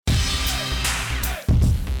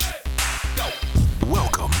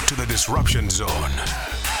Disruption Zone.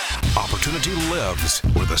 Opportunity lives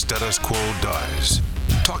where the status quo dies.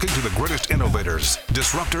 Talking to the greatest innovators,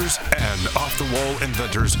 disruptors, and off-the-wall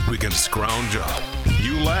inventors we can scrounge up.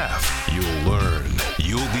 You laugh, you'll learn,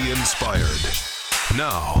 you'll be inspired.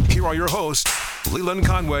 Now, here are your hosts, Leland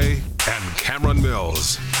Conway and Cameron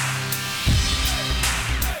Mills.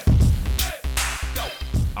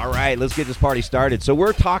 All right, let's get this party started. So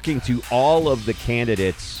we're talking to all of the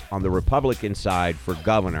candidates on the Republican side for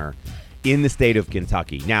governor in the state of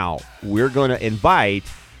Kentucky. Now, we're going to invite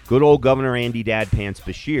good old Governor Andy Dad Pants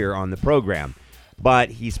Beshear on the program, but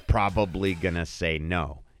he's probably going to say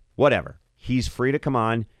no. Whatever. He's free to come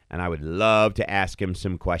on, and I would love to ask him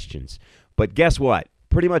some questions. But guess what?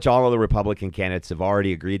 Pretty much all of the Republican candidates have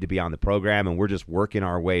already agreed to be on the program, and we're just working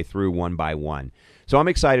our way through one by one. So I'm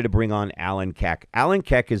excited to bring on Alan Keck. Alan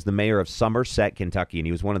Keck is the mayor of Somerset, Kentucky, and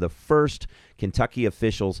he was one of the first Kentucky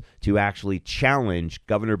officials to actually challenge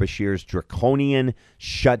Governor Beshear's draconian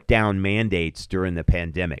shutdown mandates during the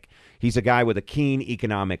pandemic. He's a guy with a keen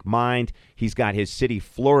economic mind. He's got his city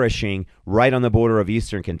flourishing right on the border of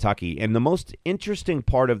eastern Kentucky. And the most interesting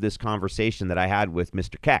part of this conversation that I had with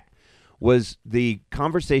Mr. Keck was the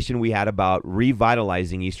conversation we had about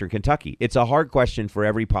revitalizing eastern Kentucky. It's a hard question for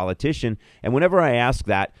every politician, and whenever I ask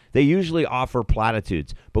that, they usually offer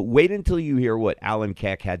platitudes. But wait until you hear what Alan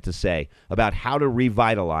Keck had to say about how to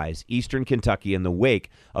revitalize eastern Kentucky in the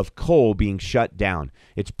wake of coal being shut down.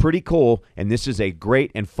 It's pretty cool, and this is a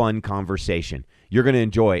great and fun conversation. You're going to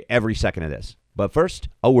enjoy every second of this. But first,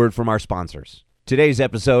 a word from our sponsors. Today's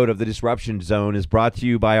episode of the Disruption Zone is brought to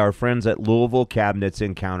you by our friends at Louisville Cabinets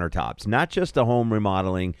and Countertops. Not just a home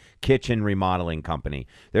remodeling, kitchen remodeling company.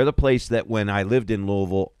 They're the place that when I lived in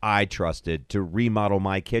Louisville, I trusted to remodel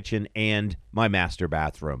my kitchen and my master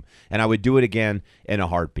bathroom. And I would do it again in a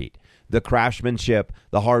heartbeat. The craftsmanship,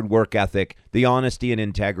 the hard work ethic, the honesty and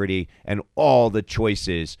integrity, and all the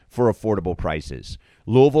choices for affordable prices.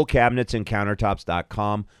 Louisville Cabinets and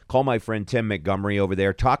Countertops.com. Call my friend Tim Montgomery over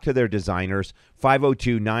there. Talk to their designers,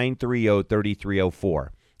 502-930-3304.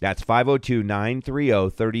 That's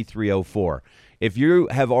 502-930-3304. If you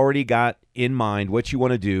have already got in mind what you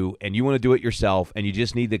want to do and you want to do it yourself and you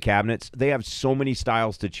just need the cabinets, they have so many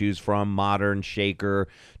styles to choose from, modern, shaker,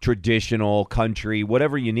 traditional, country,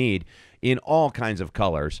 whatever you need in all kinds of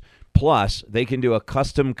colors. Plus, they can do a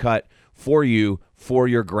custom cut for you for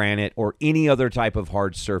your granite or any other type of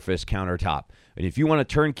hard surface countertop. And if you want a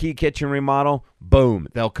turnkey kitchen remodel, boom,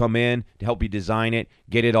 they'll come in to help you design it,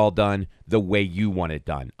 get it all done the way you want it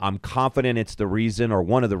done. I'm confident it's the reason or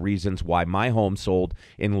one of the reasons why my home sold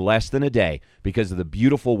in less than a day because of the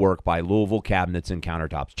beautiful work by Louisville Cabinets and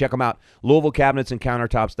Countertops. Check them out,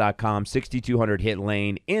 LouisvilleCabinetsandCountertops.com, 6200 Hit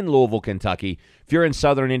Lane in Louisville, Kentucky. If you're in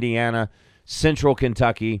southern Indiana, central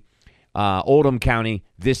Kentucky, Oldham County,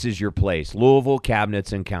 this is your place. Louisville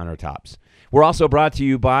Cabinets and Countertops. We're also brought to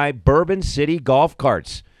you by Bourbon City Golf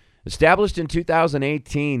Carts. Established in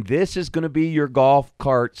 2018, this is going to be your golf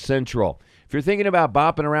cart central. If you're thinking about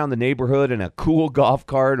bopping around the neighborhood in a cool golf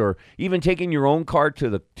cart or even taking your own cart to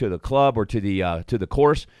the club or to the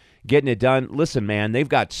course, getting it done, listen, man, they've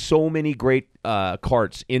got so many great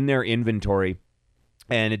carts in their inventory.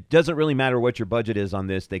 And it doesn't really matter what your budget is on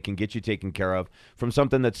this. They can get you taken care of from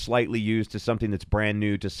something that's slightly used to something that's brand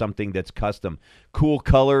new to something that's custom. Cool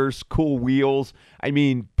colors, cool wheels. I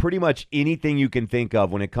mean, pretty much anything you can think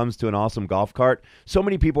of when it comes to an awesome golf cart. So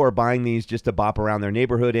many people are buying these just to bop around their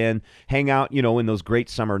neighborhood in, hang out, in those great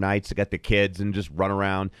summer nights to get the kids and just run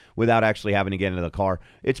around without actually having to get into the car.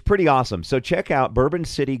 It's pretty awesome. So check out Bourbon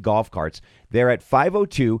City Golf Carts. They're at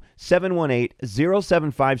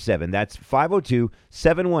 502-718-0757. That's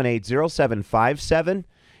 502-718-0757.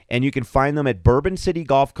 And you can find them at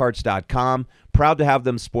bourboncitygolfcarts.com. Proud to have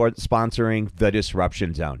them sponsoring the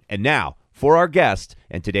Disruption Zone. And now, for our guest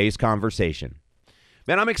and today's conversation.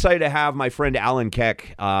 Man, I'm excited to have my friend Alan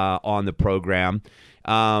Keck on the program.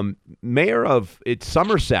 Mayor of, it's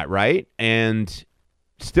Somerset, right? And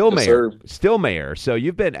still mayor. Sir. Still mayor. So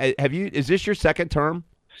you've been, is this your second term?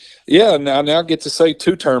 Yeah, now I get to say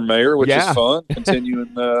two-term mayor, which is fun.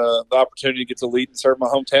 Continuing the opportunity to get to lead and serve my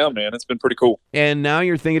hometown, man. It's been pretty cool. And now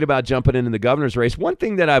you're thinking about jumping into the governor's race. One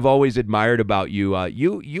thing that I've always admired about you,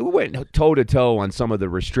 you went toe-to-toe on some of the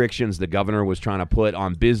restrictions the governor was trying to put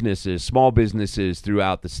on businesses, small businesses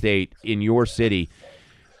throughout the state in your city.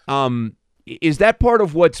 Is that part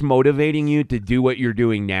of what's motivating you to do what you're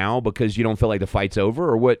doing now because you don't feel like the fight's over?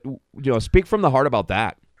 Or what? Speak from the heart about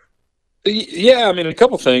that. Yeah, I mean, a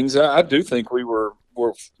couple things. I do think we were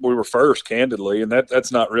first, candidly, and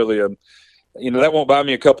that's not really that won't buy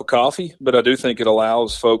me a cup of coffee, but I do think it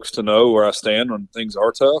allows folks to know where I stand when things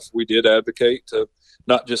are tough. We did advocate to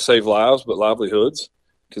not just save lives, but livelihoods,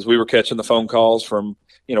 because we were catching the phone calls from,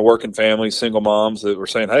 working families, single moms that were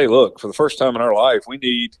saying, hey, look, for the first time in our life, we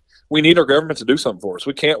need our government to do something for us.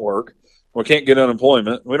 We can't work. We can't get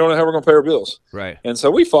unemployment. We don't know how we're going to pay our bills. Right. And so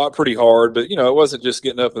we fought pretty hard, but, it wasn't just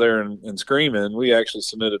getting up there and screaming. We actually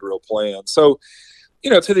submitted real plans. So,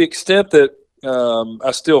 to the extent that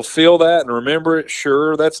I still feel that and remember it,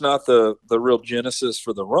 sure, that's not the real genesis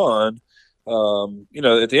for the run.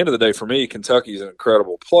 At the end of the day, for me, Kentucky is an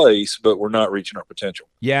incredible place, but we're not reaching our potential.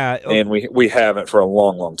 Yeah. And we haven't for a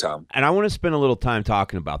long, long time. And I want to spend a little time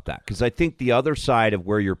talking about that, because I think the other side of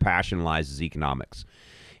where your passion lies is economics.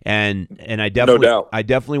 And I definitely, no doubt. I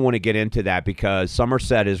definitely want to get into that, because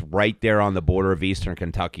Somerset is right there on the border of Eastern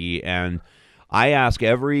Kentucky. And I ask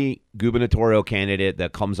every gubernatorial candidate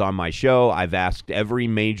that comes on my show, I've asked every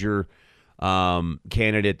major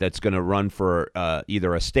candidate that's going to run for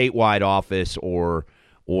either a statewide office or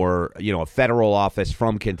a federal office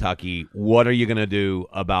from Kentucky, what are you going to do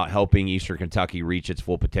about helping Eastern Kentucky reach its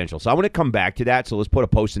full potential? So I want to come back to that. So let's put a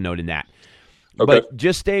Post-it note in that. Okay. But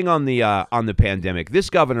just staying on the pandemic, this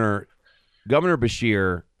Governor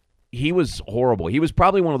Beshear, he was horrible. He was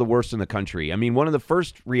probably one of the worst in the country. I mean, one of the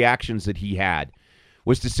first reactions that he had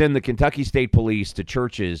was to send the Kentucky State Police to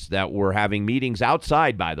churches that were having meetings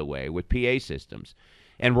outside, by the way, with PA systems,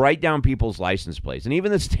 and write down people's license plates. And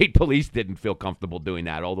even the state police didn't feel comfortable doing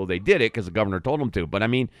that, although they did it because the governor told them to. But, I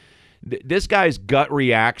mean, this guy's gut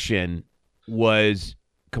reaction was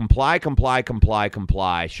comply,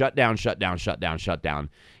 shut down.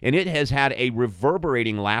 And it has had a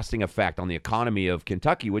reverberating, lasting effect on the economy of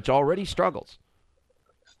Kentucky, which already struggles.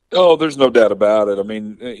 Oh, there's no doubt about it. I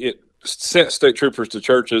mean, it sent state troopers to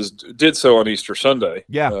churches, did so on Easter Sunday.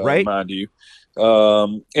 Yeah, right. Mind you.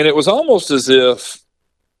 And it was almost as if,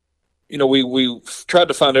 we tried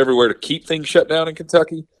to find everywhere to keep things shut down in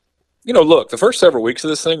Kentucky. Look, the first several weeks of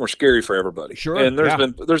this thing were scary for everybody. Sure. And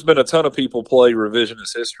there's been a ton of people play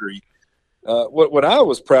revisionist history. What I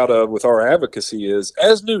was proud of with our advocacy is,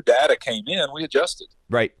 as new data came in, we adjusted.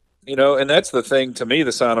 Right. And that's the thing, to me,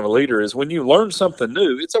 the sign of a leader is when you learn something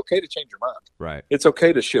new, it's okay to change your mind. Right. It's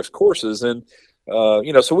okay to shift courses. And,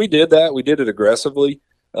 so we did that. We did it aggressively.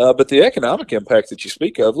 But the economic impact that you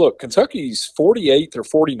speak of, look, Kentucky's 48th or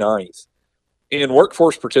 49th in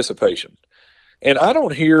workforce participation. And I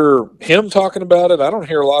don't hear him talking about it. I don't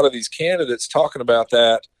hear a lot of these candidates talking about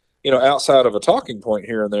that, outside of a talking point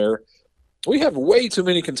here and there. We have way too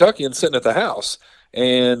many Kentuckians sitting at the house.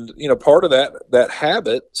 And, part of that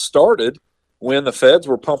habit started when the feds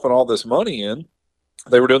were pumping all this money in.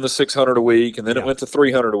 They were doing the $600 a week, and then it went to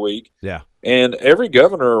 $300 a week. Yeah. And every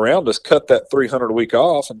governor around us cut that $300 a week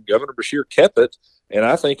off, and Governor Beshear kept it. And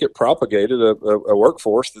I think it propagated a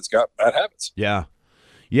workforce that's got bad habits. Yeah.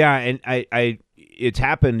 Yeah. And it's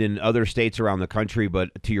happened in other states around the country, but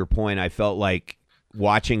to your point, I felt like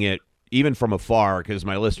watching it even from afar, because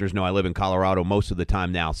my listeners know I live in Colorado most of the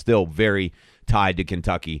time now, still very tied to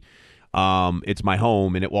Kentucky. It's my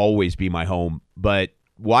home, and it will always be my home. But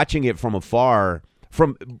watching it from afar,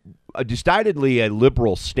 from decidedly a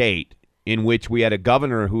liberal state in which we had a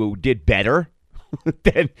governor who did better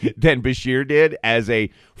than Beshear did as a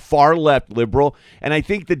far left liberal. And I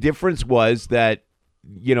think the difference was that,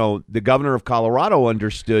 the governor of Colorado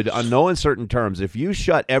understood on no uncertain terms, if you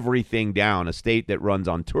shut everything down, a state that runs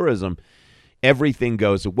on tourism, everything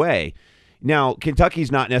goes away. Now,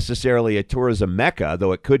 Kentucky's not necessarily a tourism mecca,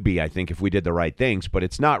 though it could be, I think, if we did the right things, but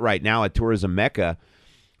it's not right now a tourism mecca.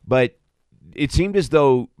 But it seemed as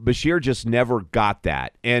though Beshear just never got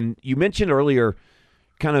that. And you mentioned earlier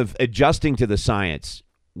kind of adjusting to the science.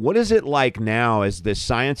 What is it like now as this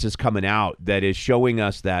science is coming out that is showing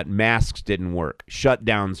us that masks didn't work,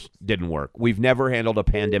 shutdowns didn't work? We've never handled a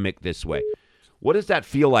pandemic this way. What does that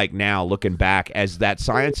feel like now, looking back, as that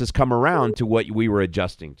science has come around to what we were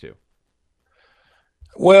adjusting to?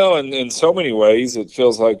 Well, in so many ways, it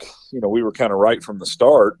feels like, we were kind of right from the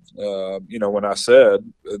start. When I said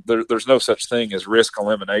there's no such thing as risk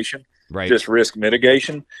elimination, right, just risk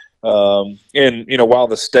mitigation. While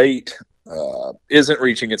the state isn't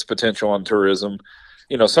reaching its potential on tourism,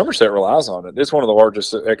 Somerset relies on it. It's one of the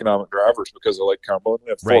largest economic drivers because of Lake Cumberland. We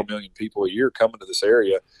have 4 million people a year coming to this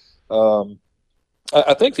area.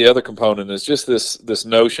 I think the other component is just this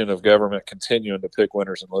notion of government continuing to pick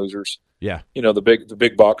winners and losers. Yeah. The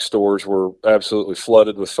big box stores were absolutely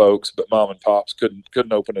flooded with folks, but mom and pops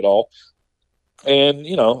couldn't open it all. And,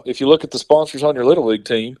 if you look at the sponsors on your Little League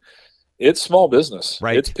team, it's small business.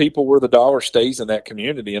 Right. It's people where the dollar stays in that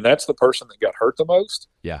community. And that's the person that got hurt the most.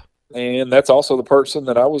 Yeah. And that's also the person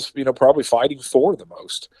that I was, probably fighting for the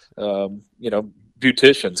most.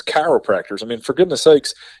 beauticians, chiropractors. I mean, for goodness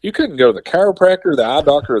sakes, you couldn't go to the chiropractor, the eye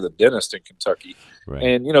doctor, or the dentist in Kentucky. Right.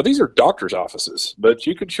 And, these are doctor's offices, but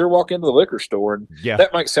you could sure walk into the liquor store. And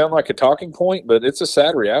that might sound like a talking point, but it's a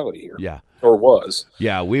sad reality here. Yeah. Or was.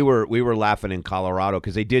 Yeah, we were laughing in Colorado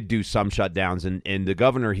because they did do some shutdowns, and the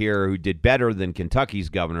governor here, who did better than Kentucky's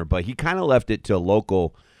governor, but he kind of left it to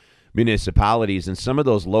local municipalities, and some of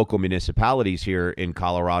those local municipalities here in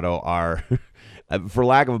Colorado are, for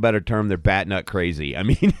lack of a better term, they're bat nut crazy. I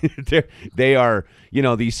mean, they are,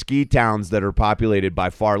 these ski towns that are populated by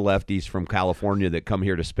far lefties from California that come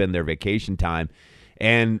here to spend their vacation time.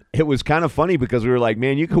 And it was kind of funny because we were like,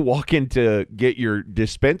 man, you could walk in to get your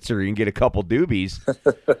dispensary and get a couple doobies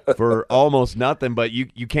for almost nothing, but you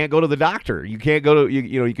can't go to the doctor. You can't go to,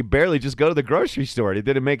 you could barely just go to the grocery store. It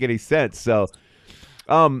didn't make any sense. So,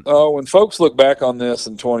 when folks look back on this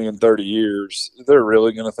in 20 and 30 years, they're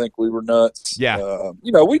really going to think we were nuts. Yeah.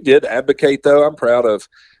 We did advocate, though. I'm proud of,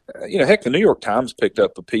 heck, the New York Times picked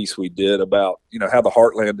up a piece we did about, how the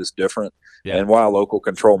heartland is different and why local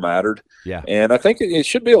control mattered. Yeah. And I think it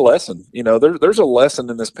should be a lesson. There's a lesson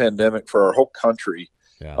in this pandemic for our whole country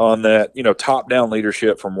on that, top-down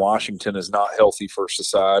leadership from Washington is not healthy for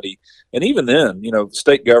society. And even then,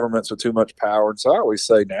 state governments with too much power. And so I always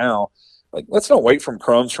say now, let's not wait from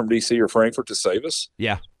crumbs from D.C. or Frankfurt to save us.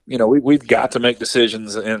 Yeah. We've got to make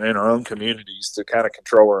decisions in our own communities to kind of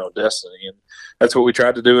control our own destiny. And that's what we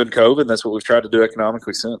tried to do in COVID. And that's what we've tried to do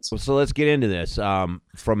economically since. So let's get into this.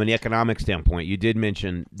 From an economic standpoint, you did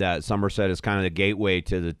mention that Somerset is kind of the gateway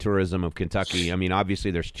to the tourism of Kentucky. I mean,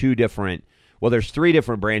 obviously there's three different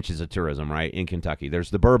branches of tourism, right, in Kentucky. There's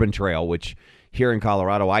the Bourbon Trail, which here in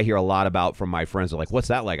Colorado, I hear a lot about from my friends. They're like, what's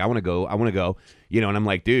that like? I want to go. And I'm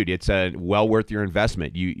like, dude, it's well worth your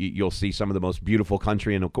investment. You'll see some of the most beautiful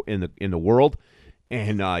country in the world,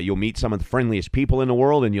 and you'll meet some of the friendliest people in the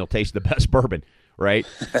world, and you'll taste the best bourbon, right?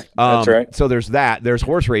 That's right. So there's that. There's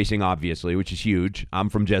horse racing, obviously, which is huge. I'm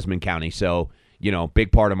from Jessamine County, so,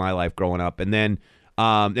 big part of my life growing up. And then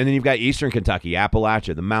you've got Eastern Kentucky,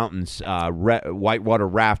 Appalachia, the mountains, whitewater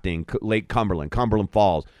rafting, Lake Cumberland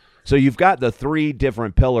Falls. So you've got the three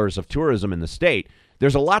different pillars of tourism in the state.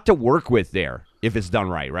 There's a lot to work with there if it's done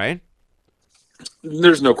right?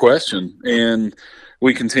 There's no question. And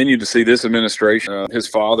we continue to see this administration. His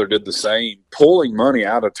father did the same, pulling money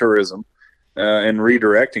out of tourism and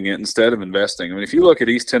redirecting it instead of investing. I mean, if you look at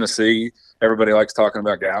East Tennessee, everybody likes talking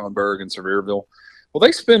about Gatlinburg and Sevierville. Well,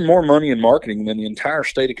 they spend more money in marketing than the entire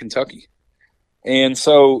state of Kentucky. And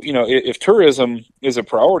so, if tourism is a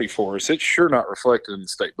priority for us, it's sure not reflected in the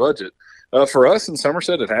state budget. For us in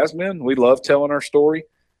Somerset, it has been. We love telling our story,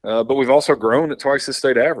 but we've also grown at twice the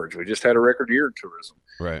state average. We just had a record year in tourism.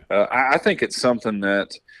 Right. I think it's something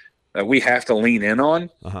that we have to lean in on.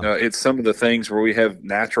 It's some of the things where we have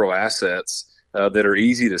natural assets that are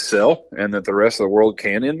easy to sell and that the rest of the world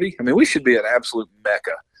can envy. I mean, we should be an absolute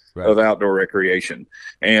mecca of outdoor recreation,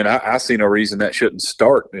 and I see no reason that shouldn't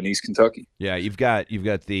start in East Kentucky. Yeah, you've got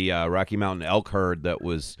the Rocky Mountain elk herd that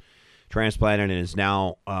was transplanted and is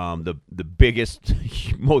now the biggest,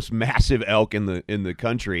 most massive elk in the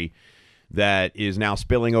country that is now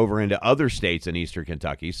spilling over into other states in Eastern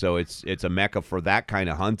Kentucky. So it's a mecca for that kind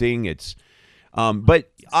of hunting. It's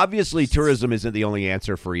but obviously tourism isn't the only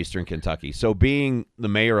answer for Eastern Kentucky. So being the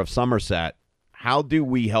mayor of Somerset, how do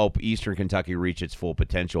we help Eastern Kentucky reach its full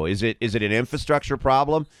potential? Is it an infrastructure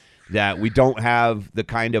problem that we don't have the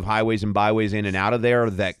kind of highways and byways in and out of there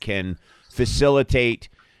that can facilitate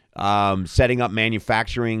setting up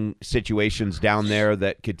manufacturing situations down there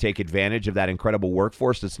that could take advantage of that incredible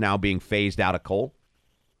workforce that's now being phased out of coal?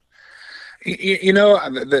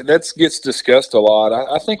 That gets discussed a lot.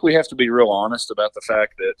 I think we have to be real honest about the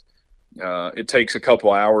fact that it takes a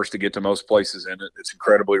couple hours to get to most places in it. It's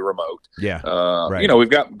incredibly remote. Yeah. Right. We've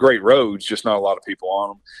got great roads, just not a lot of people on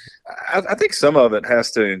them. I think some of it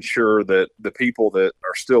has to ensure that the people that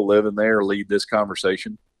are still living there lead this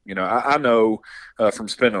conversation. I know from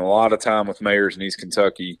spending a lot of time with mayors in East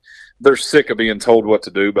Kentucky, they're sick of being told what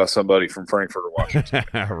to do by somebody from Frankfurt or Washington.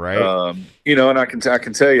 Right. And I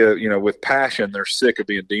can tell you, with passion, they're sick of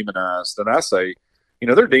being demonized. And I say,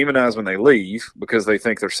 they're demonized when they leave because they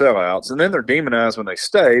think they're sellouts. And then they're demonized when they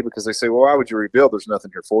stay because they say, well, why would you rebuild? There's nothing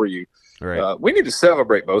here for you. Right. We need to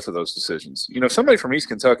celebrate both of those decisions. If somebody from East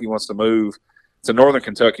Kentucky wants to move to Northern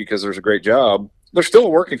Kentucky because there's a great job, they're still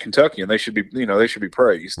at work in Kentucky and they should be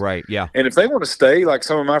praised. Right. Yeah. And if they want to stay like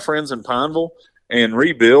some of my friends in Pineville and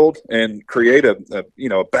rebuild and create a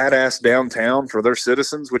badass downtown for their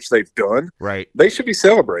citizens, which they've done, right, they should be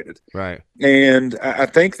celebrated. Right. And I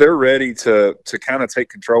think they're ready to kind of take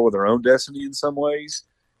control of their own destiny in some ways.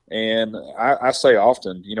 And I say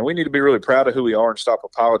often, we need to be really proud of who we are and stop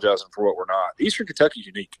apologizing for what we're not. Eastern Kentucky's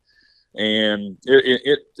unique, and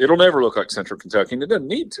it'll never look like Central Kentucky, and it doesn't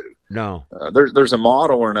need to. No. There's a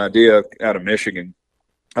model or an idea out of Michigan.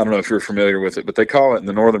 I don't know if you're familiar with it, but they call it in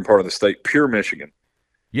the northern part of the state Pure Michigan.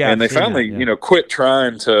 Yeah, and they finally, quit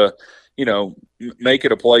trying to, make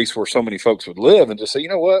it a place where so many folks would live and just say, you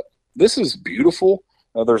know what, this is beautiful.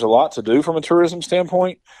 There's a lot to do from a tourism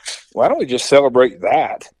standpoint. Why don't we just celebrate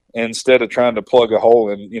that instead of trying to plug a hole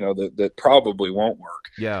in, that probably won't work?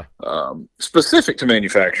 Yeah. Specific to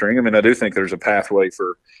manufacturing, I mean, I do think there's a pathway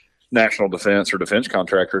for national defense or defense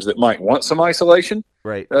contractors that might want some isolation,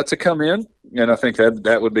 right, to come in, and I think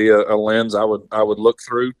that would be a lens I would look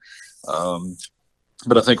through.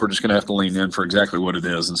 But I think we're just going to have to lean in for exactly what it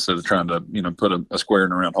is instead of trying to, put a square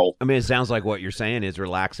in a round hole. I mean, it sounds like what you're saying is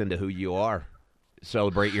relax into who you are.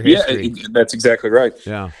 Celebrate your history. Yeah, that's exactly right.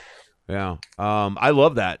 Yeah. Yeah. I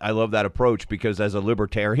love that. I love that approach because as a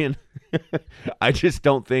libertarian, I just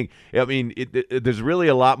don't think, there's really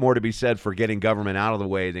a lot more to be said for getting government out of the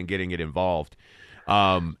way than getting it involved.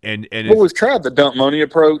 Well, we've tried the dump money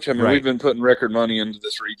approach. I mean, right. We've been putting record money into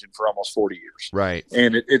this region for almost 40 years. Right.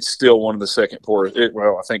 And it's still one of the second poorest.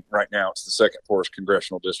 I think right now it's the second poorest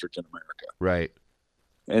congressional district in America. Right.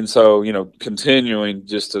 And so, continuing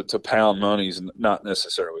just to pound money is not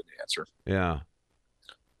necessarily the answer. Yeah.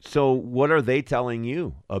 So what are they telling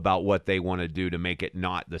you about what they want to do to make it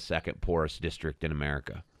not the second poorest district in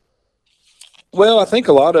America? Well, I think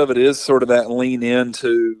a lot of it is sort of that lean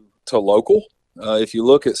into local. If you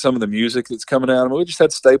look at some of the music that's coming out, we just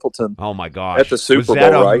had Stapleton. Oh my gosh! At the Super Bowl,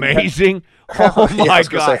 that right? Amazing! Oh my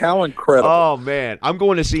god! How incredible! Oh man, I'm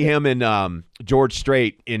going to see him in George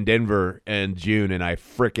Strait in Denver in June, and I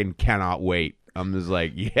freaking cannot wait. I'm just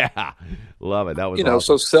like, yeah, love it. That was awesome.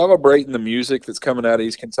 So celebrating the music that's coming out of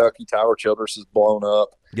East Kentucky. Tyler Childress is blown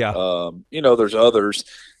up. Yeah. There's others.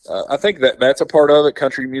 I think that's a part of it.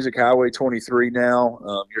 Country Music Highway 23 now.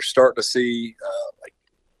 You're starting to see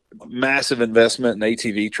massive investment in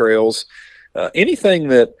ATV trails. Anything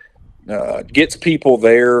that gets people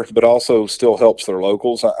there, but also still helps their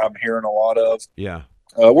locals, I'm hearing a lot of. Yeah.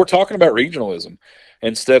 We're talking about regionalism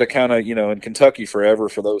instead of kind of, in Kentucky forever,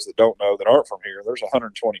 for those that don't know that aren't from here, there's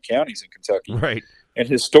 120 counties in Kentucky. Right. And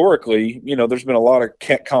historically, there's been a lot of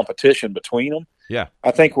competition between them. Yeah. I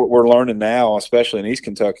think what we're learning now, especially in East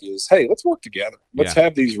Kentucky, is, hey, let's work together. Let's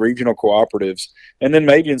have these regional cooperatives. And then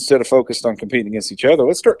maybe instead of focused on competing against each other,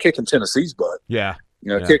 let's start kicking Tennessee's butt. Yeah.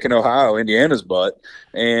 Kicking Ohio, Indiana's butt.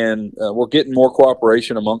 And we're getting more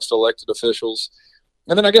cooperation amongst elected officials.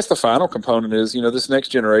 And then I guess the final component is, this next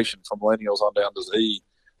generation from millennials on down to Z,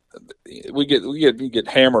 we get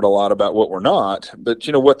hammered a lot about what we're not, but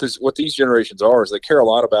what these generations are is they care a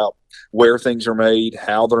lot about where things are made,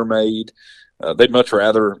 how they're made. They'd much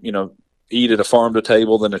rather, eat at a farm to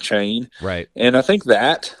table than a chain. Right. And I think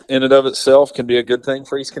that in and of itself can be a good thing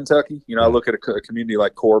for East Kentucky. I look at a community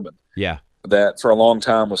like Corbin. Yeah. That for a long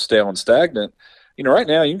time was stale and stagnant. Right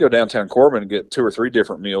now you can go downtown Corbin and get 2 or 3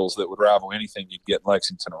 different meals that would rival anything you'd get in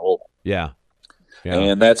Lexington or Louisville. Yeah. Yeah.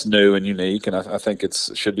 And that's new and unique, and I think it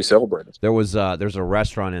should be celebrated. There's a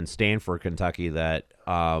restaurant in Stanford, Kentucky that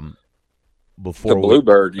before the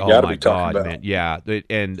Bluebird, you got to be God, talking about. Man. Yeah,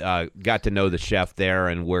 and got to know the chef there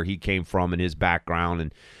and where he came from and his background.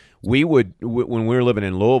 And we would, when we were living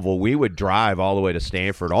in Louisville, we would drive all the way to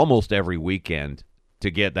Stanford almost every weekend to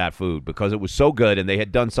get that food because it was so good, and they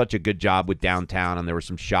had done such a good job with downtown, and there were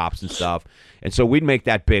some shops and stuff. And so we'd make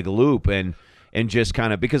that big loop and just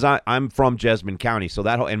kind of, because I'm from Jessamine County, so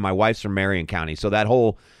and my wife's from Marion County, so that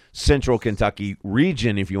whole Central Kentucky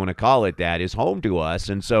region, if you want to call it that, is home to us.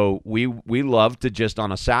 And so we love to just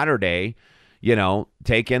on a Saturday,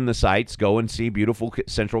 take in the sights, go and see beautiful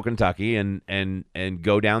Central Kentucky and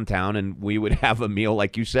go downtown, and we would have a meal,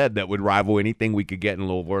 like you said, that would rival anything we could get in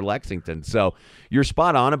Louisville or Lexington. So you're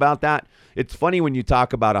spot on about that. It's funny when you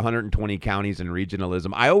talk about 120 counties and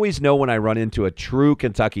regionalism. I always know when I run into a true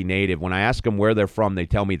Kentucky native, when I ask them where they're from, they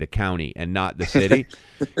tell me the county and not the city.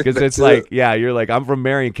 Because it's like, yeah, you're like, I'm from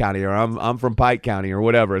Marion County, or I'm from Pike County, or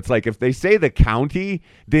whatever. It's like if they say the county,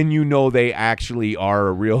 then they actually are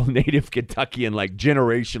a real native Kentuckian, like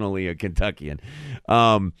generationally a Kentuckian.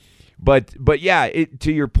 But yeah,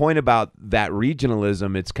 to your point about that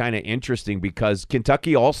regionalism, it's kind of interesting because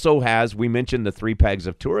Kentucky also has, we mentioned the 3 pegs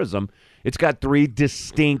of tourism. It's got 3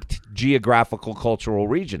 distinct geographical cultural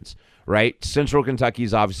regions, right? Central Kentucky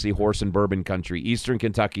is obviously horse and bourbon country. Eastern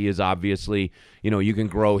Kentucky is obviously, you can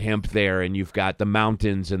grow hemp there, and you've got the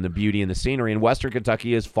mountains and the beauty and the scenery. And Western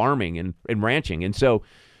Kentucky is farming and ranching. And so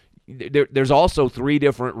there's also 3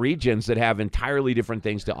 different regions that have entirely different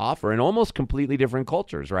things to offer and almost completely different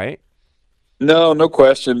cultures, right? No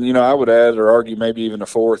question. I would add or argue maybe even a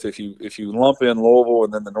fourth if you lump in Louisville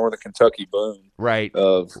and then the Northern Kentucky boom, right,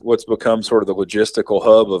 of what's become sort of the logistical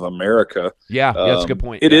hub of America. Yeah, that's a good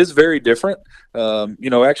point. It is very different.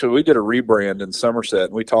 Actually, we did a rebrand in Somerset,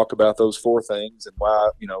 and we talked about those 4 things and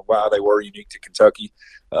why they were unique to Kentucky.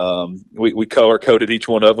 We color coded each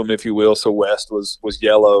one of them, if you will. So west was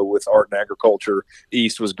yellow with art and agriculture.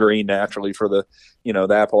 East was green naturally for the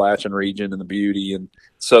Appalachian region and the beauty and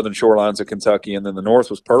southern shorelines of Kentucky. And then the north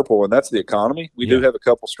was purple, and that's the economy. We do have a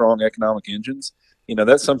couple strong economic engines.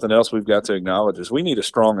 That's something else we've got to acknowledge is we need a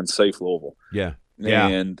strong and safe Louisville. Yeah.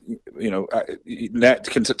 And,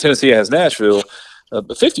 Tennessee has Nashville.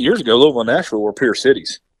 But 50 years ago, Louisville and Nashville were peer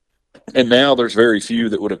cities. And now there's very few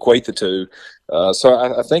that would equate the two. So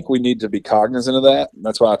I think we need to be cognizant of that. And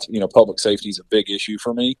that's why, public safety is a big issue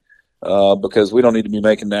for me, because we don't need to be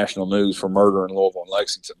making national news for murder in Louisville and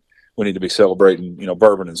Lexington. We need to be celebrating,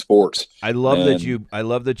 bourbon and sports. I love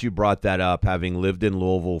that you brought that up, having lived in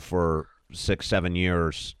Louisville for 6-7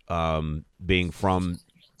 years, being from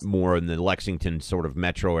more in the Lexington sort of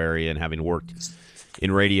metro area and having worked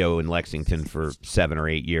in radio in Lexington for 7 or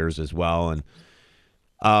 8 years as well. And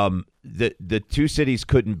the 2 cities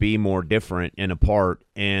couldn't be more different and apart.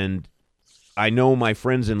 And I know my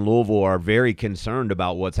friends in Louisville are very concerned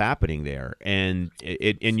about what's happening there. And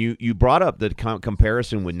you brought up the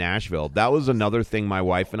comparison with Nashville. That was another thing my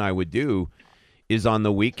wife and I would do, is on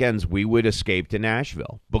the weekends we would escape to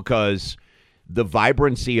Nashville because the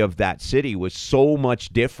vibrancy of that city was so much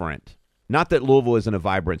different. Not that Louisville isn't a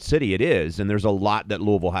vibrant city. It is, and there's a lot that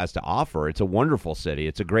Louisville has to offer. It's a wonderful city.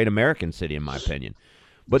 It's a great American city, in my opinion.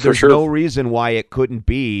 But there's no reason why it couldn't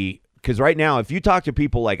be, because right now, if you talk to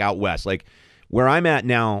people like out west, like where I'm at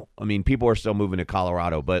now, I mean, people are still moving to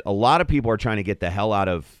Colorado, but a lot of people are trying to get the hell out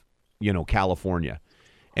of, California.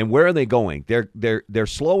 And where are they going? They're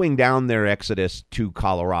slowing down their exodus to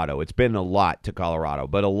Colorado. It's been a lot to Colorado,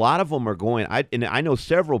 but a lot of them are going. I know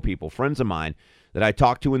several people, friends of mine, that I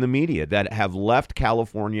talk to in the media that have left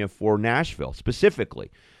California for Nashville specifically.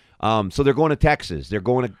 So they're going to Texas. They're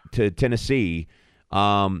going to Tennessee.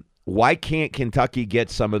 Why can't Kentucky get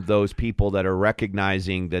some of those people that are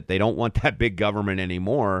recognizing that they don't want that big government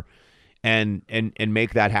anymore and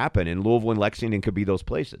make that happen? And Louisville and Lexington could be those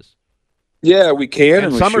places. Yeah, we can.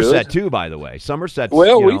 And Somerset, too, by the way. Somerset.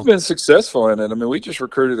 Well, we've been successful in it. I mean, we just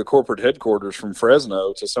recruited the corporate headquarters from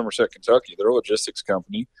Fresno to Somerset, Kentucky. They're a logistics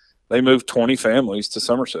company. They moved 20 families to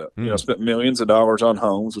Somerset, spent millions of dollars on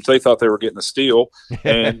homes, which they thought they were getting a steal.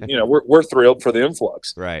 And, we're thrilled for the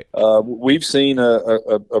influx. Right. We've seen a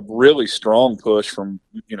really strong push from,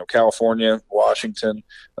 California, Washington,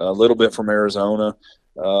 a little bit from Arizona.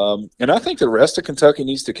 And I think the rest of Kentucky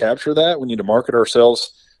needs to capture that. We need to market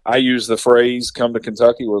ourselves. I use the phrase, come to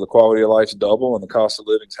Kentucky where the quality of life's double and the cost of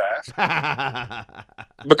living's half.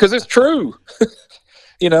 Because it's true.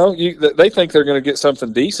 They think they're going to get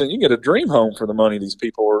something decent. You get a dream home for the money these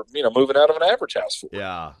people are, moving out of an average house for.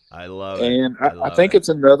 Yeah, I love it. And I think it's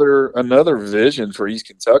another vision for East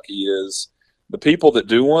Kentucky is the people that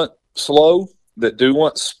do want slow, that do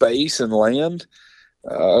want space and land.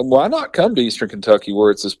 Why not come to Eastern Kentucky where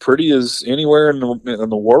it's as pretty as anywhere in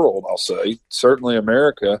the world, I'll say, certainly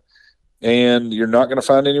America, and you're not going to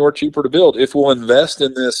find anywhere cheaper to build. If we'll invest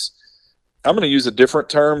in this, I'm going to use a different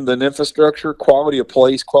term than infrastructure, quality of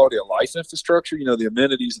place, quality of life infrastructure, the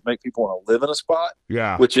amenities that make people want to live in a spot,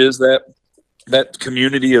 which is that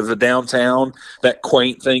community of the downtown, that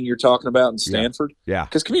quaint thing you're talking about in Stanford. Yeah.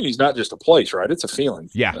 Because community is not just a place, right? It's a feeling.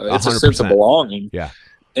 Yeah, it's a sense of belonging. Yeah.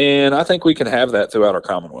 And I think we can have that throughout our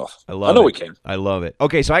Commonwealth. I know we can. I love it.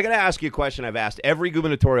 Okay, so I got to ask you a question I've asked every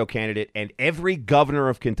gubernatorial candidate and every governor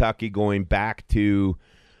of Kentucky going back to,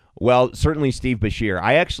 well, certainly Steve Beshear.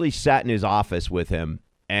 I actually sat in his office with him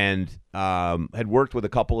and had worked with a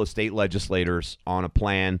couple of state legislators on a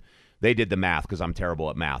plan. They did the math because I'm terrible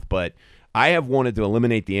at math, but I have wanted to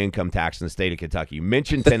eliminate the income tax in the state of Kentucky. You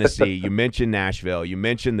mentioned Tennessee. You mentioned Nashville. You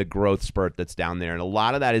mentioned the growth spurt that's down there. And a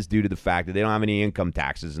lot of that is due to the fact that they don't have any income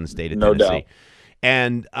taxes in the state of Tennessee. No doubt.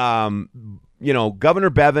 And, Governor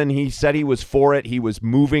Bevin, he said he was for it. He was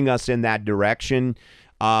moving us in that direction.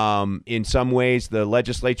 In some ways, the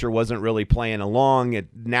legislature wasn't really playing along.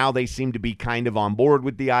 Now they seem to be kind of on board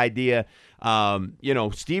with the idea.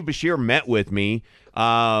 Steve Beshear met with me.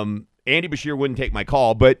 Andy Beshear wouldn't take my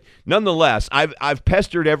call, but nonetheless, I've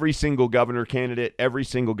pestered every single governor candidate, every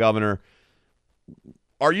single governor.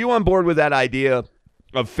 Are you on board with that idea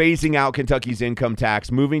of phasing out Kentucky's income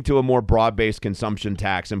tax, moving to a more broad-based consumption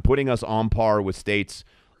tax, and putting us on par with states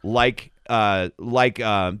like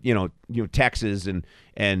Texas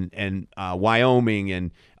and Wyoming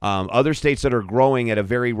and other states that are growing at a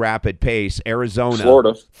very rapid pace,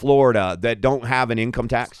 Arizona, Florida, that don't have an income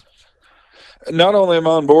tax? Not only am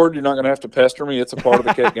I on board, you're not going to have to pester me. It's a part of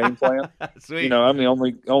the Keck game plan. Sweet. I'm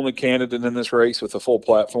the only candidate in this race with a full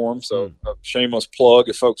platform. So shameless plug.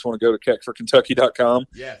 If folks want to go to keckforkentucky.com,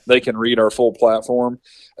 they can read our full platform.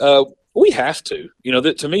 We have to.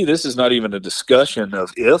 To me, this is not even a discussion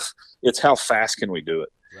of if, it's how fast can we do it.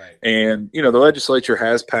 Right. And, the legislature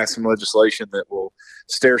has passed some legislation that will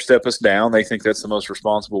stair-step us down. They think that's the most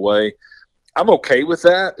responsible way. I'm okay with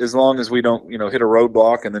that as long as we don't, hit a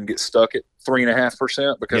roadblock and then get stuck at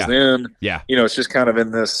 3.5%, because then, it's just kind of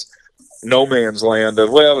in this no man's land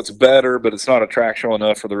of, well, it's better, but it's not attractional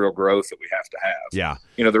enough for the real growth that we have to have. Yeah.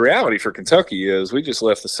 The reality for Kentucky is we just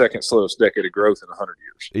left the second slowest decade of growth in 100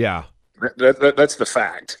 years. Yeah. That's the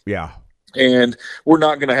fact. Yeah. And we're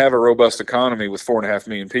not going to have a robust economy with 4.5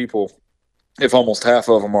 million people if almost half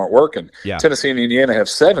of them aren't working. Yeah. Tennessee and Indiana have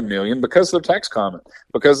 7 million because of their tax climate,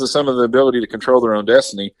 because of some of the ability to control their own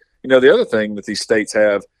destiny. The other thing that these states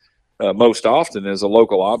have most often is a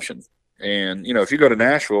local option. And, if you go to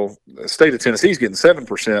Nashville, the state of Tennessee is getting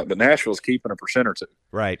 7%, but Nashville's keeping 1% or 2%.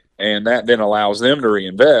 Right. And that then allows them to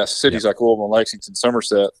reinvest. Cities like Louisville, Lexington,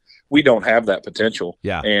 Somerset, we don't have that potential.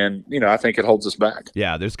 Yeah. And, I think it holds us back.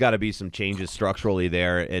 Yeah, there's got to be some changes structurally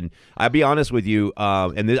there. And I'll be honest with you,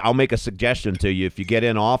 I'll make a suggestion to you. If you get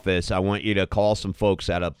in office, I want you to call some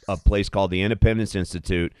folks at a place called the Independence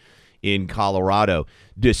Institute in Colorado.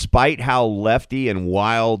 Despite how lefty and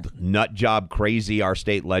wild, nut job crazy our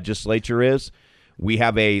state legislature is, we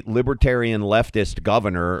have a libertarian leftist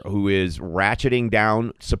governor who is supporting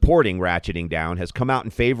ratcheting down, has come out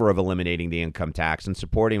in favor of eliminating the income tax and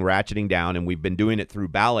supporting ratcheting down, and we've been doing it through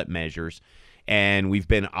ballot measures. And we've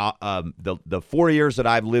been the 4 years that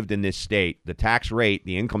I've lived in this state, the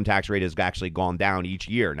income tax rate has actually gone down each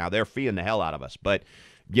year. Now, they're feeing the hell out of us, but,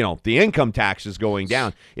 the income tax is going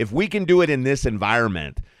down. If we can do it in this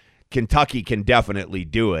environment, Kentucky can definitely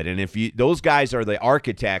do it. And if those guys are the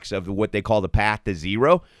architects of what they call the path to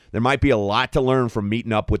zero, there might be a lot to learn from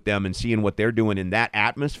meeting up with them and seeing what they're doing in that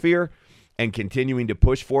atmosphere and continuing to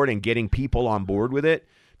push for it and getting people on board with it.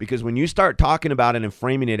 Because when you start talking about it and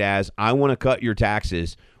framing it as, I want to cut your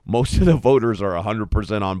taxes, most of the voters are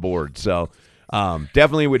 100% on board. So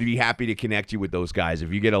definitely would be happy to connect you with those guys.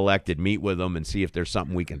 If you get elected, meet with them and see if there's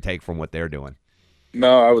something we can take from what they're doing.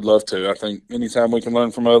 No, I would love to. I think anytime we can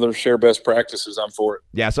learn from others, share best practices, I'm for it.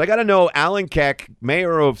 Yeah, so I got to know Alan Keck,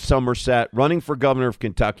 mayor of Somerset, running for governor of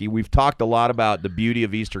Kentucky. We've talked a lot about the beauty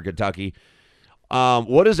of Eastern Kentucky.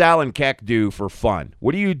 What does Alan Keck do for fun?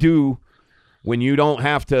 What do you do when you don't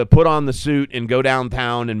have to put on the suit and go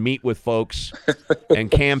downtown and meet with folks and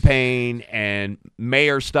campaign and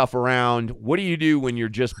mayor stuff around? What do you do when you're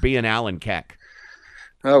just being Alan Keck?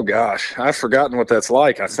 Oh gosh, I've forgotten what that's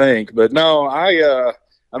like, I think. But no, I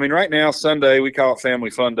mean, right now, Sunday, we call it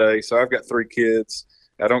Family Fun Day. So I've got 3 kids.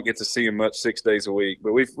 I don't get to see them much 6 days a week,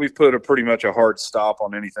 but we've put pretty much a hard stop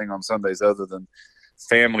on anything on Sundays other than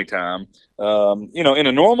family time. In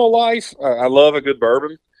a normal life, I love a good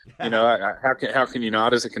bourbon. How can you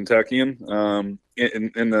not as a Kentuckian?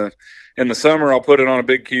 In the summer, I'll put it on a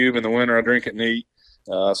big cube. In the winter, I drink it neat.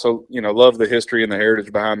 Love the history and the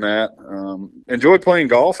heritage behind that. Enjoy playing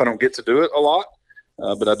golf. I don't get to do it a lot,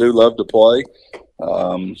 but I do love to play.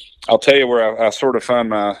 I'll tell you where I sort of find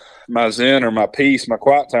my zen or my peace, my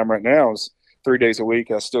quiet time right now is 3 days a week.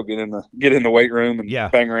 I still get in the weight room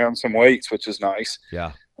and bang around some weights, which is nice.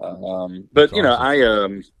 Yeah. But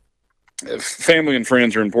awesome. Family and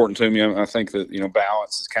friends are important to me. I think that,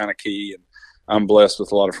 balance is kind of key, and I'm blessed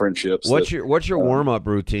with a lot of friendships. What's your warm-up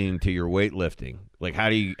routine to your weightlifting? Like, how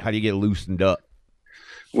do you get loosened up?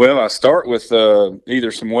 Well, I start with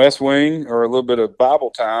either some West Wing or a little bit of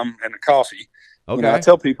Bible time and a coffee. Okay. I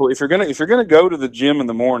tell people if you're gonna go to the gym in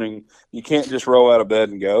the morning, you can't just roll out of bed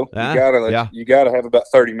and go. You gotta have about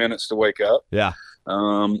 30 minutes to wake up. Yeah.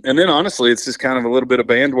 And then honestly, it's just kind of a little bit of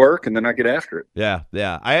band work, and then I get after it.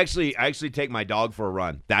 Yeah. I actually take my dog for a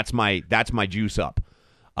run. That's my juice up.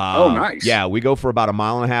 Oh, nice. Yeah, we go for about a 1.5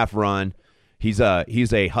 mile run. He's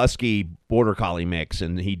a husky border collie mix,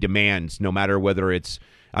 and he demands no matter whether it's.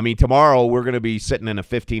 I mean, tomorrow we're going to be sitting in a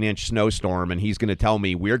 15-inch snowstorm, and he's going to tell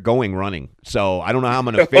me we're going running. So I don't know how I'm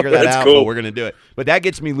going to figure that out, but we're going to do it. But that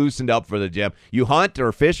gets me loosened up for the gym. You hunt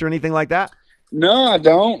or fish or anything like that? No, I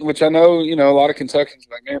don't, which I know, a lot of Kentuckians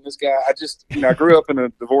are like, man, this guy, I grew up in a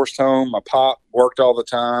divorced home. My pop worked all the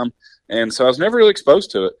time. And so I was never really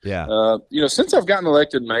exposed to it. Yeah. Since I've gotten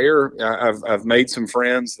elected mayor, I've made some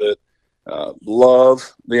friends that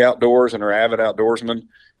love the outdoors and are avid outdoorsmen.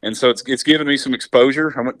 And so it's given me some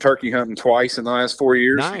exposure. I went turkey hunting twice in the last 4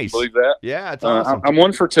 years. Nice. Can you believe that? Yeah, it's awesome. I'm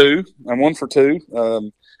 1 for 2.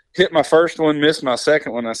 Hit my first one, missed my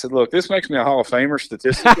second one. I said, look, this makes me a Hall of Famer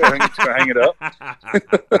statistically. I think I'm just going to hang it up.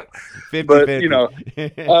 50, but 50. you know,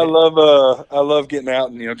 I love getting out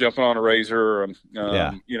and, you know, jumping on a razor or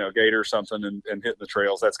you know, gator or something and hitting the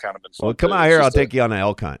trails. That's kind of been fun. Well, come out here. I'll take you on an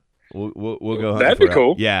elk hunt. We'll go. That'd be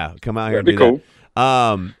cool. Yeah, come out here. That'd be cool.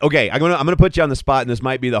 That. Okay, I'm gonna put you on the spot, and this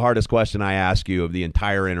might be the hardest question I ask you of the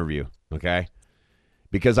entire interview. Okay.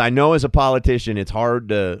 Because I know as a politician, it's hard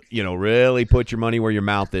to, you know, really put your money where your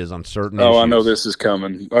mouth is on certain issues. I know this is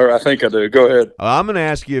coming. Or I think I do. Go ahead. I'm going to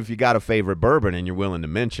ask you if you got a favorite bourbon and you're willing to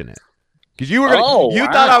mention it. Because you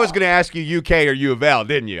thought I was going to ask you UK or U of L,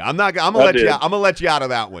 didn't you? I'm going to let you out of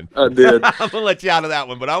that one. I did. I'm going to let you out of that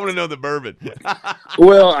one, but I want to know the bourbon.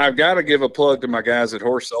 Well, I've got to give a plug to my guys at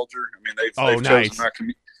Horse Soldier. I mean, they've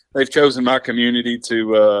chosen my community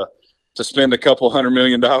to spend a couple $100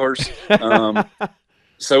 million.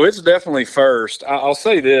 So it's definitely first. I'll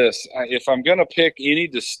say this. If I'm going to pick any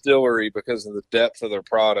distillery because of the depth of their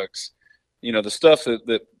products, you know, the stuff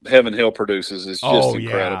that Heaven Hill produces is just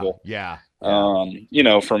incredible. Yeah. You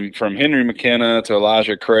know, from Henry McKenna to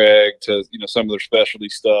Elijah Craig to, you know, some of their specialty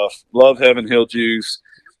stuff. Love Heaven Hill juice.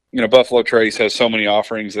 You know, Buffalo Trace has so many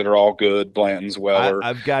offerings that are all good. Blanton's, Weller.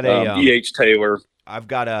 I've got E.H. Taylor.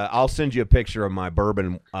 I'll send you a picture of my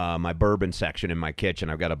bourbon section in my kitchen.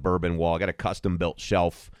 I've got a bourbon wall. I got a custom built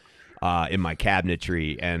shelf in my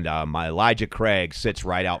cabinetry, and my Elijah Craig sits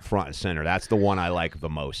right out front and center. That's the one I like the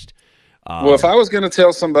most. Well, if I was going to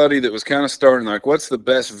tell somebody that was kind of starting, like, what's the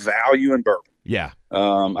best value in bourbon? Yeah.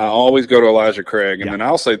 I always go to Elijah Craig, and then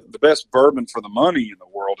I'll say the best bourbon for the money in the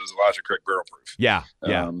world is Elijah Craig Barrel Proof. Yeah.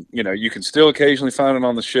 Yeah. You know, you can still occasionally find it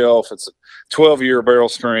on the shelf. It's a 12-year barrel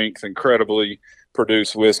strength, incredibly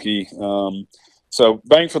produced whiskey. So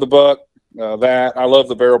bang for the buck. That I love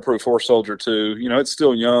the Barrel Proof Horse Soldier too. You know, it's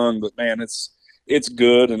still young, but man, it's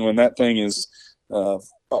good. And when that thing is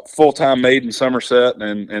full-time made in Somerset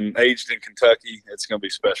and aged in Kentucky, it's going to be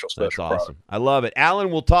special. That's awesome. Product. I love it.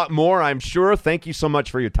 Alan, we'll talk more, I'm sure. Thank you so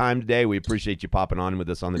much for your time today. We appreciate you popping on with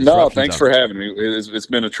us on the Disruption No, thanks Zone. for having me. It's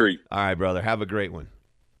been a treat. All right, brother. Have a great one.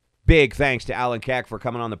 Big thanks to Alan Keck for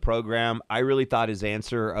coming on the program. I really thought his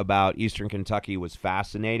answer about Eastern Kentucky was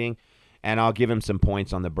fascinating, and I'll give him some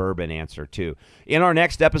points on the bourbon answer, too. In our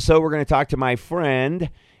next episode, we're going to talk to my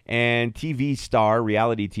friend and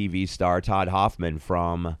reality TV star, Todd Hoffman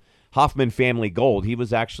from Hoffman Family Gold. He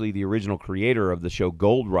was actually the original creator of the show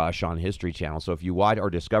Gold Rush on History Channel, so if you watch,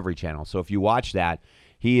 or Discovery Channel. So if you watch that,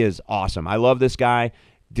 he is awesome. I love this guy.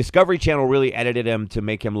 Discovery Channel really edited him to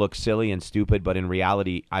make him look silly and stupid, but in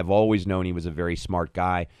reality, I've always known he was a very smart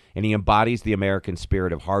guy, and he embodies the American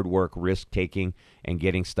spirit of hard work, risk-taking, and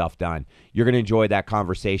getting stuff done. You're going to enjoy that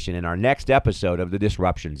conversation in our next episode of The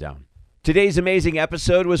Disruption Zone. Today's amazing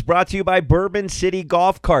episode was brought to you by Bourbon City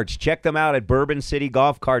Golf Carts. Check them out at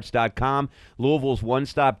bourboncitygolfcarts.com, Louisville's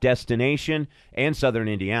one-stop destination, and Southern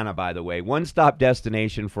Indiana, by the way. One-stop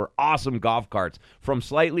destination for awesome golf carts, from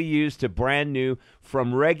slightly used to brand new,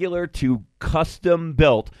 from regular to custom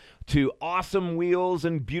built, to awesome wheels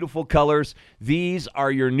and beautiful colors. These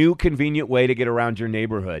are your new convenient way to get around your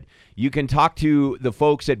neighborhood. You can talk to the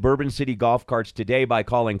folks at Bourbon City Golf Carts today by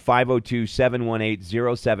calling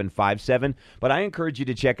 502-718-0757. But I encourage you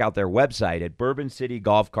to check out their website at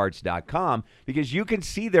bourboncitygolfcarts.com because you can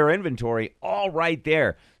see their inventory all right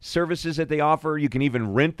there. Services that they offer, you can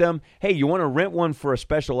even rent them. Hey, you want to rent one for a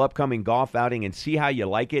special upcoming golf outing and see how you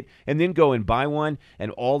like it, and then go and buy one, and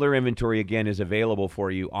all their inventory, again, is available for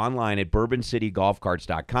you online at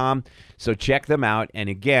bourboncitygolfcarts.com. So check them out, and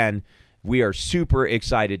again, we are super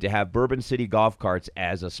excited to have Bourbon City Golf Carts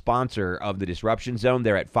as a sponsor of the Disruption Zone.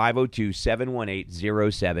 They're at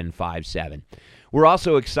 502-718-0757. We're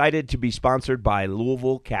also excited to be sponsored by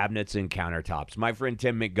Louisville Cabinets and Countertops. My friend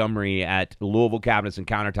Tim Montgomery at Louisville Cabinets and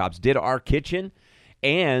Countertops did our kitchen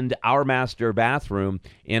and our master bathroom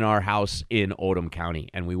in our house in Oldham County,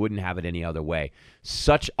 and we wouldn't have it any other way.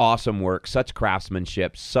 Such awesome work, such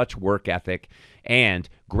craftsmanship, such work ethic, and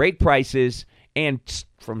great prices. And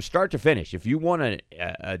from start to finish, if you want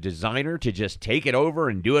a designer to just take it over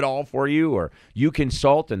and do it all for you, or you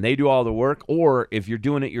consult and they do all the work, or if you're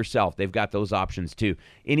doing it yourself, they've got those options too.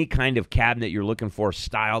 Any kind of cabinet you're looking for,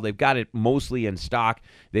 style, they've got it mostly in stock.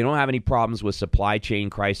 They don't have any problems with supply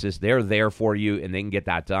chain crisis. They're there for you, and they can get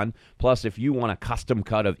that done. Plus, if you want a custom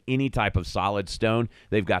cut of any type of solid stone,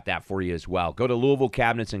 they've got that for you as well. Go to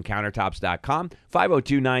LouisvilleCabinetsandCountertops.com,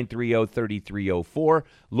 502-930-3304.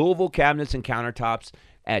 Louisville Cabinets and Countertops.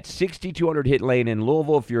 at 6200 Hit Lane in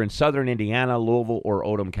Louisville. If you're in southern Indiana, Louisville, or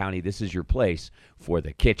Oldham County, this is your place for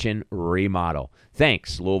the kitchen remodel.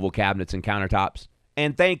 Thanks, Louisville Cabinets and Countertops.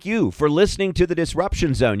 And thank you for listening to The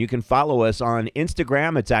Disruption Zone. You can follow us on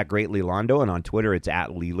Instagram. It's at Great Lelondo, and on Twitter, it's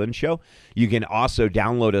at Leland Show. You can also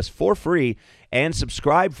download us for free and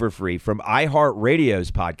subscribe for free from iHeartRadio's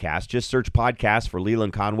podcast. Just search podcast for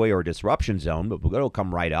Leland Conway or Disruption Zone, but it'll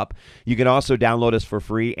come right up. You can also download us for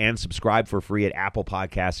free and subscribe for free at Apple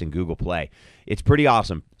Podcasts and Google Play. It's pretty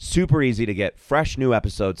awesome. Super easy to get fresh new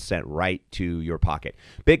episodes sent right to your pocket.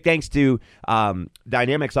 Big thanks to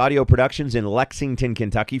Dynamics Audio Productions in Lexington,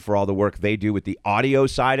 Kentucky for all the work they do with the audio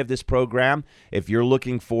side of this program. If you're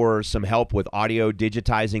looking for some help with audio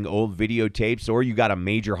digitizing old videotapes, or you got a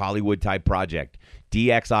major Hollywood-type project,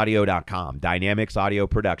 dxaudio.com, Dynamics Audio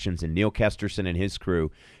Productions, and Neil Kesterson and his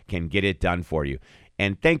crew can get it done for you.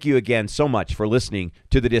 And thank you again so much for listening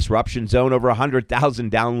to The Disruption Zone. Over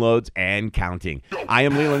 100,000 downloads and counting. I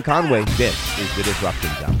am Leland Conway. This is The Disruption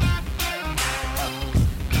Zone.